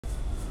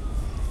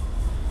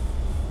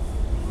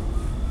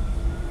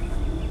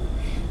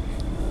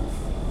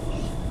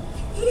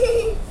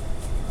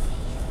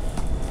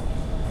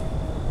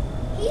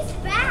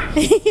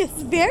He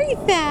is very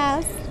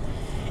fast.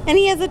 And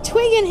he has a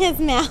twig in his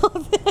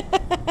mouth.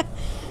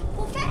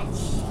 For fetch.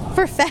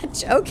 For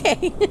fetch,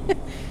 okay.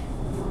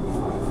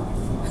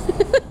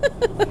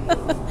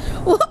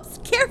 Whoops,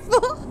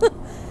 careful.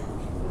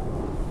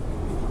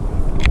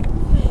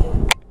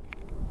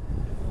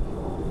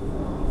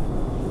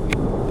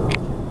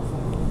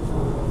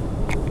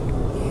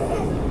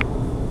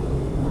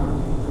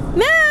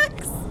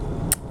 Max!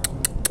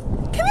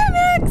 Come here,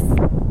 Max!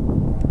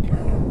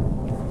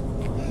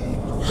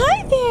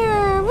 Hi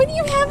there! What do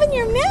you have in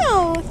your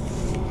mouth?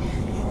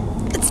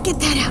 Let's get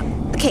that out.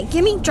 Okay,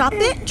 gimme, drop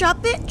it,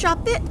 drop it,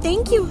 drop it.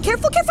 Thank you.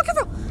 Careful, careful,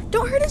 careful.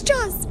 Don't hurt his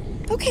jaws.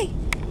 Okay.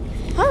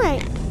 All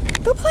right.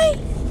 Go play.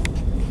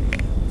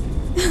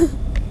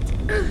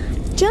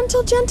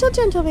 Gentle, gentle,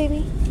 gentle,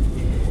 baby.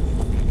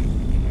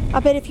 I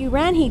bet if you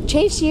ran, he'd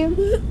chase you.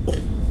 Whoop,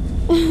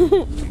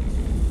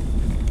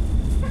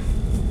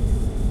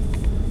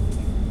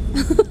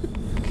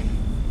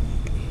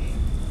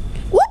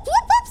 whoop,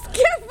 whoops,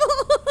 careful.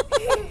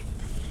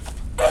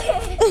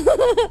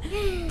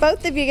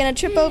 Both of you are going to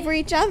trip over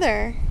each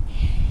other.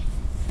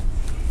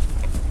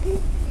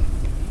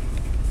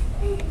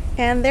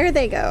 And there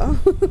they go.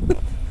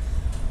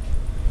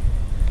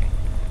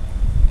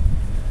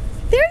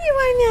 There you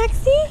are,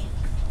 Maxie.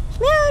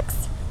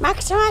 Max.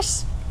 Max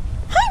Josh.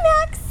 Hi,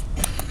 Max.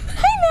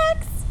 Hi,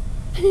 Max.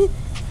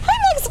 Hi,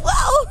 Max.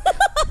 Whoa.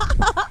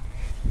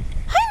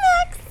 Hi,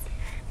 Max.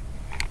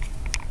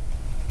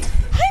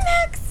 Hi,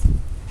 Max.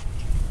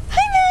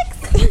 Hi, Max.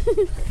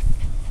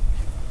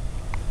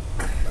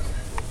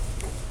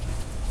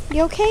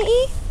 You okay,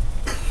 E?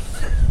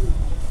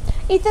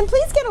 Ethan,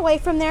 please get away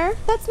from there.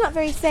 That's not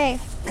very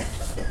safe.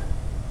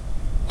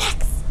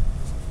 Max.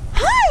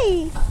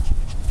 Hi.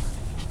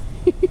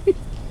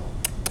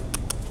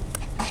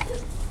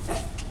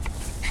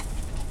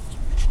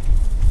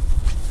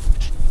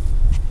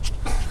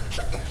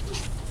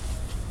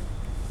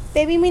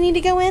 Baby, we need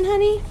to go in,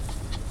 honey.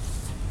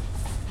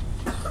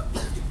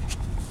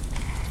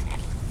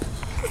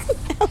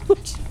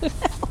 Ouch.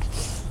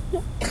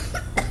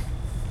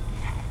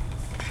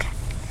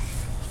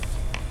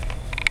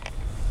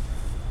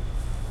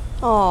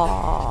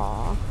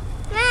 Aww.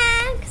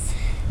 Max.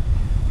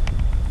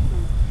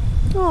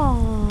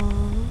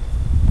 Aww.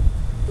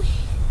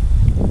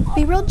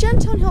 Be real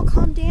gentle and he'll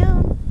calm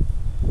down.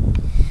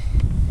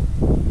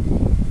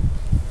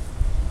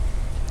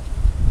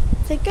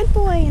 Say good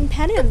boy and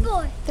pet him. Good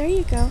boy. There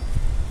you go.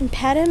 And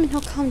pet him and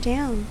he'll calm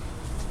down.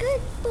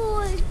 Good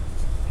boy.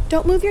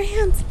 Don't move your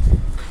hands.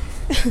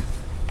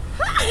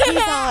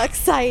 He's all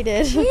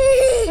excited.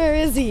 Where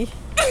is he?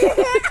 He's going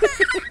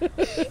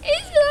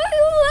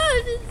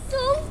around in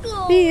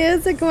circles. He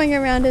is going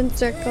around in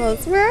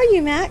circles. Where are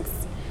you, Max?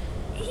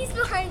 He's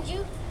behind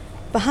you.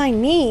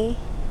 Behind me.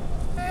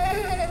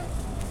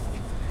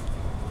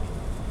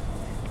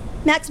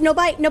 Max, no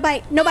bite, no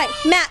bite, no bite.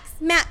 Max,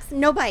 Max,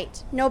 no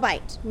bite, no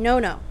bite. No,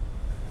 no.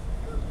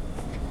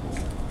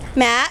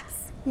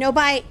 Max, no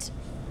bite.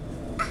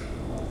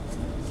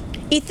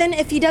 Ethan,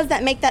 if he does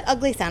that, make that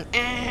ugly sound.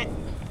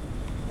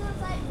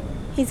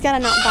 He's got to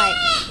not bite.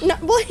 No,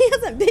 well, he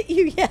hasn't bit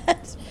you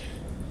yet.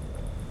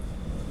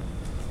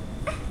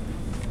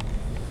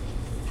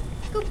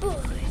 Good boy.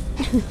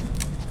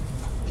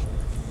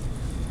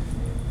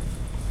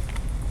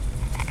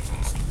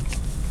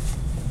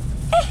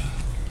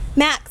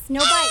 Max,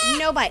 no bite,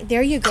 no bite.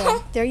 There you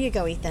go. There you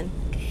go, Ethan.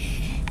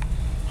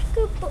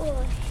 Good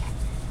boy.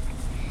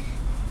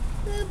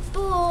 Good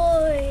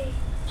boy.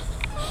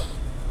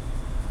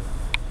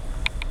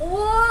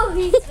 Whoa,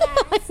 he's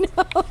fast. I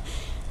know.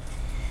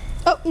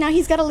 Oh, now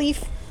he's got a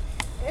leaf.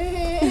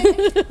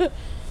 Then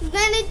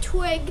a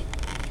twig.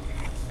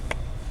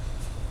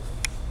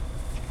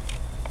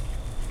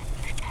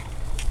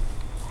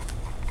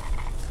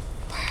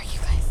 Where are you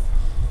guys?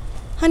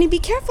 Honey, be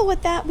careful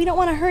with that. We don't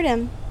want to hurt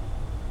him.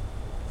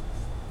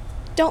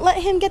 Don't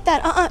let him get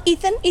that.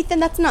 Ethan,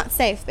 that's not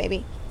safe,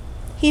 baby.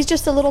 He's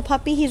just a little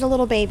puppy. He's a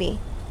little baby.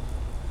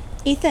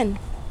 Ethan,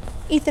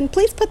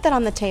 please put that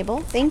on the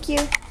table. Thank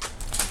you.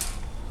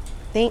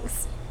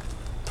 Thanks.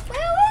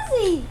 Where is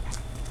he?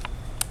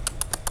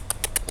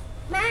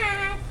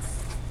 Max.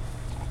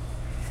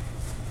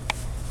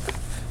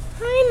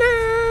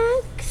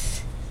 Hi,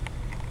 Max.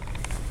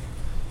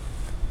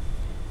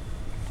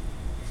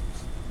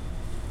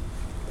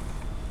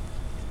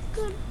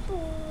 Good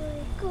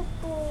boy. Good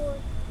boy.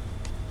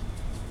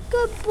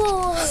 Good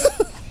boy.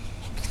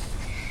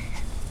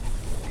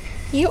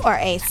 You are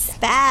a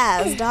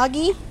spaz,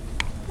 doggy.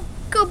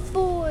 Good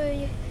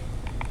boy.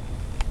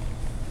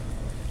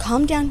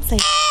 Calm down. Say,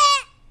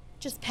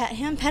 just pet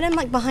him. Pet him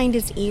like behind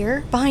his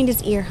ear. Behind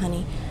his ear,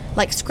 honey.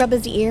 Like scrub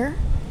his ear.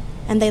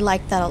 And they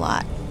like that a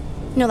lot.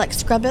 You know, like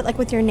scrub it like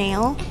with your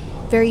nail.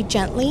 Very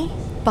gently.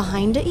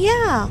 Behind it.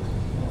 Yeah.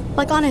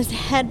 Like on his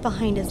head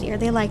behind his ear.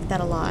 They like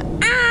that a lot.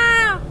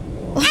 Ow!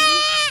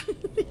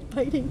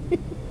 Biting.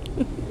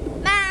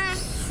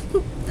 Max.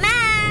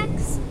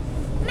 Max.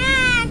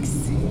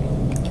 Max.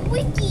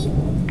 Wiki.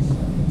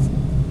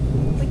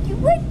 Wiki,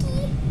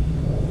 wiki.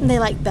 And they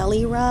like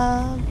belly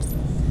rubs.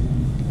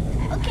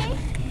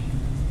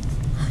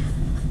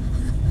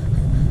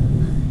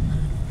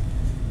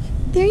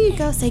 There you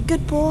go. Say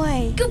good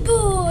boy. Good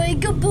boy,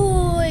 good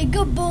boy,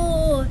 good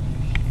boy.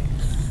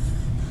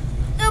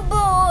 Good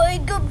boy,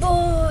 good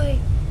boy.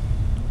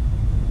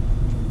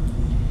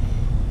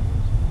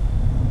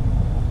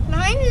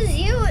 Mine is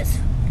you, it's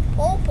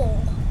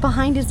purple.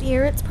 Behind his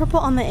ear, it's purple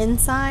on the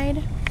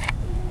inside.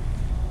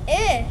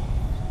 Eh,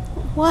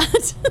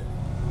 What?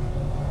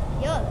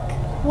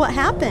 yuck. What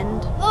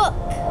happened? Look,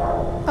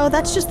 Oh,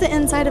 that's just the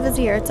inside of his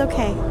ear. It's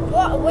okay.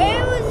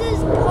 where was his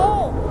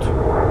poked?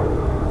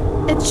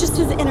 It's just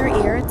his inner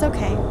ear. It's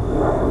okay.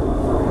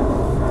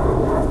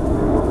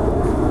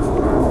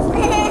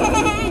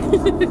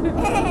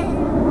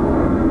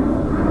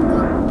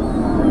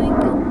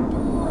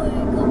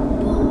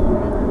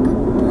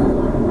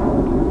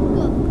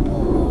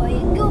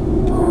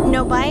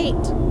 No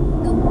bite.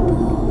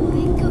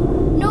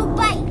 No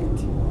bite.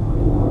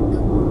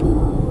 Good boy, good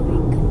boy,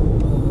 good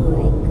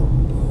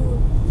boy.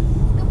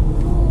 Good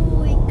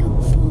boy, good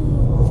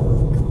boy,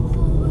 good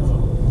boy.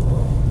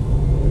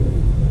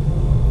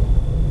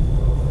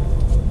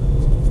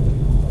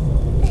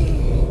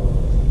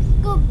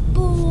 Good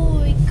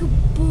boy,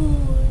 good boy,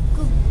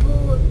 good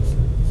boy.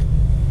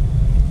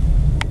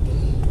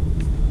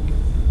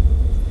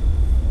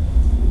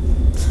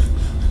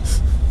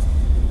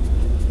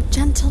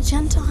 Gentle,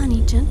 gentle,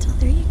 honey. Gentle.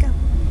 There you go.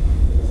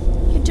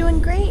 You're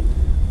doing great.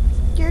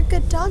 You're a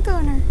good dog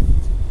owner.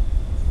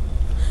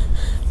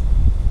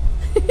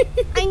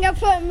 I'm gonna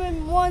put him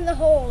in one of the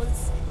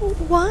holes.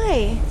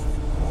 Why?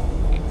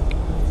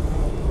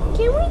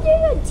 Can we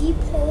dig a deep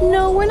hole?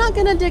 No, we're not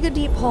gonna dig a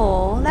deep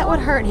hole. That would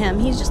hurt him.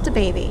 He's just a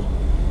baby.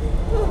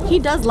 He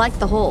does like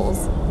the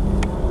holes.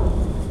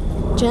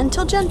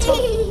 Gentle, gentle.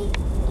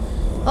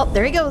 Oh,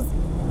 there he goes.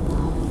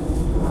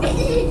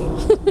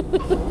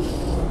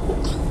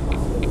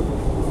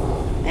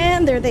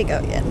 And there they go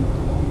again.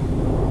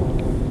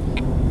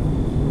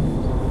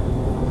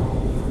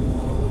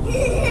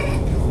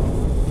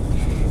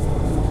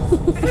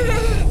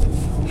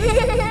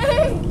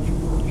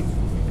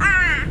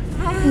 Ah.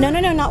 No, no,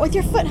 no, not with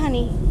your foot,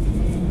 honey.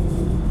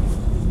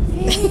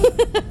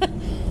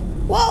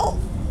 Whoa!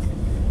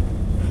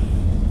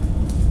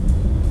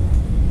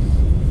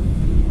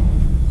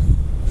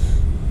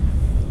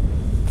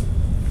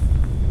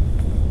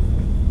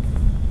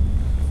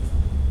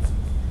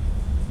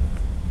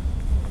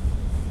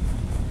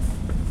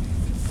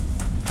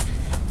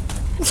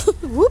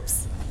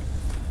 Whoops.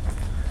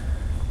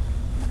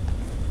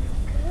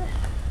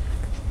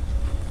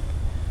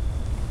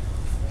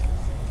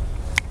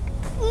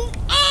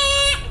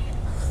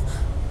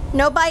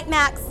 No bite,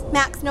 Max.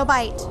 Max, no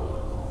bite.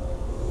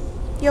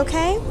 You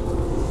okay?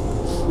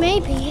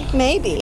 Maybe. Maybe.